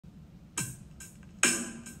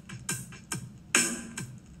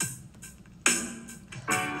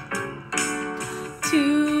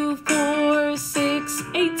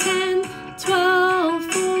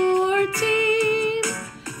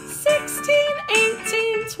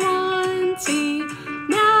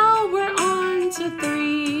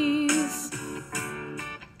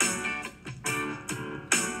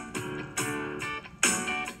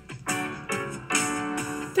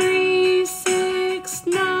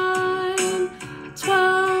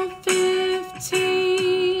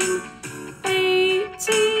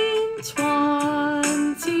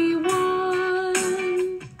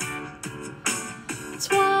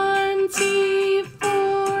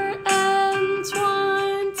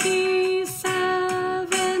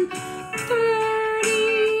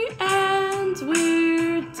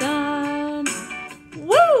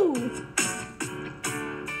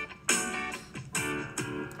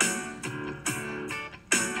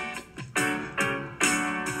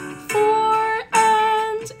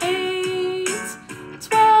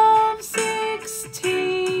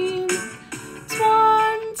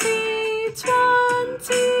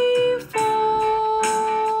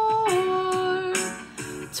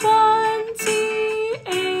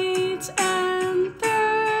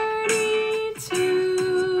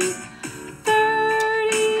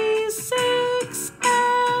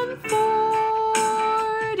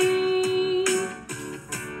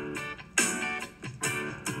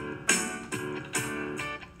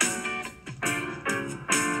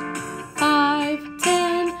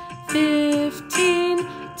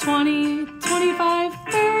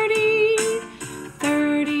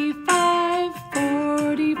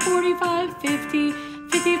45, 50,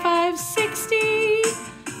 55, 60.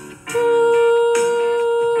 Ooh,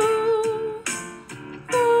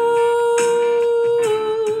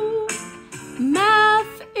 ooh.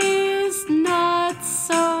 Math is not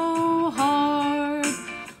so hard.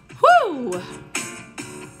 Woo!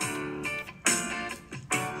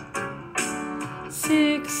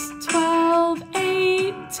 6, 12,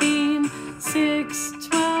 18, 6,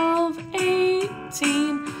 12,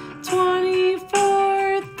 18,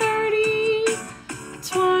 24, 30,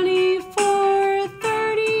 24,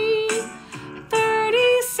 30,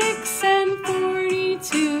 36 and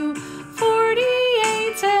 42,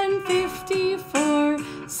 48 and 54,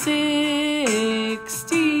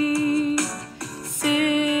 60,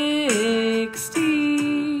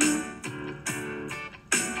 60.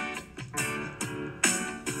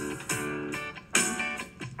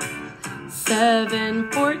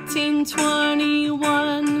 7, 14,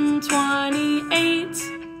 21, 28,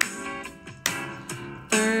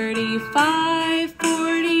 35,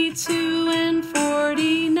 42, and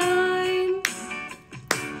 49,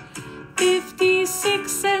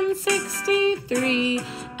 56 and 63,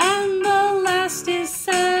 and the last is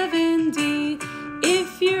 70.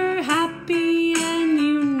 If you're happy and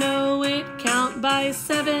you know it, count by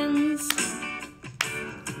sevens.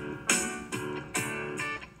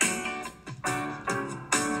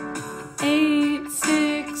 8,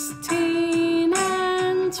 16,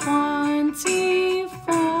 and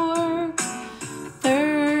 24,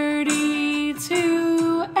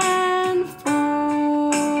 32, and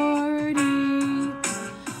 40,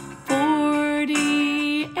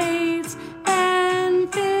 48,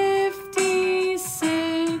 and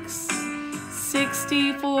 56,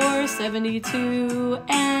 64, 72,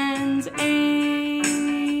 and 80.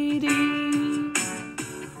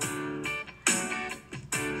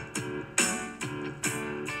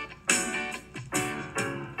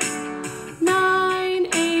 9,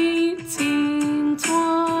 18,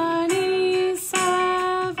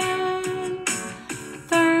 27,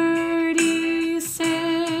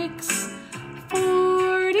 36,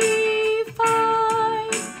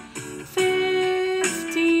 45,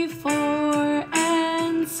 54,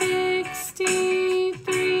 and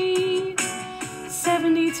 63,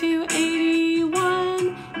 72,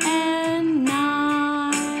 81, and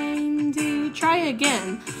 90. Try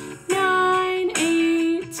again. 9,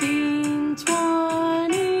 18,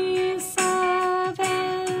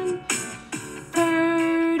 27,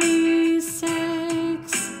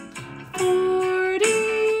 36,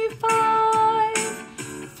 45,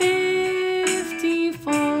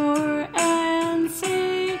 54, and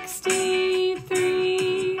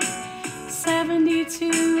 63,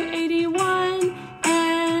 72, 81,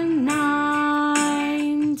 and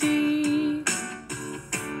 90.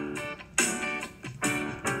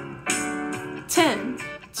 10,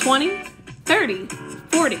 20, 30,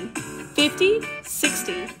 40, 50,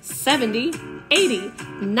 60, 70, 80,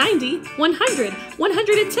 90, 100,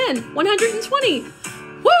 110, 120.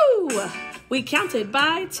 Woo! We counted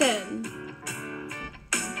by 10.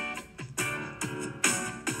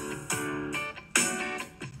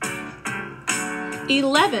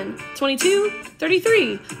 11, 22,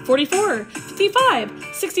 33, 44, 55,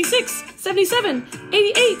 66, 77,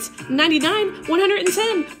 88, 99,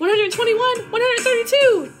 110, 121,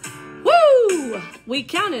 132. Woo! We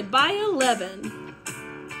counted by 11.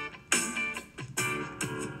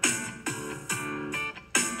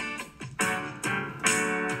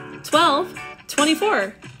 12,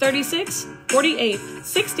 24, 36, 48,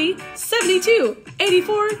 60, 72,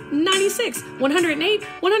 84, 96, 108,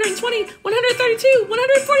 120, 132,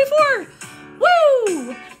 144.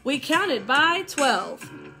 Woo! We counted by 12.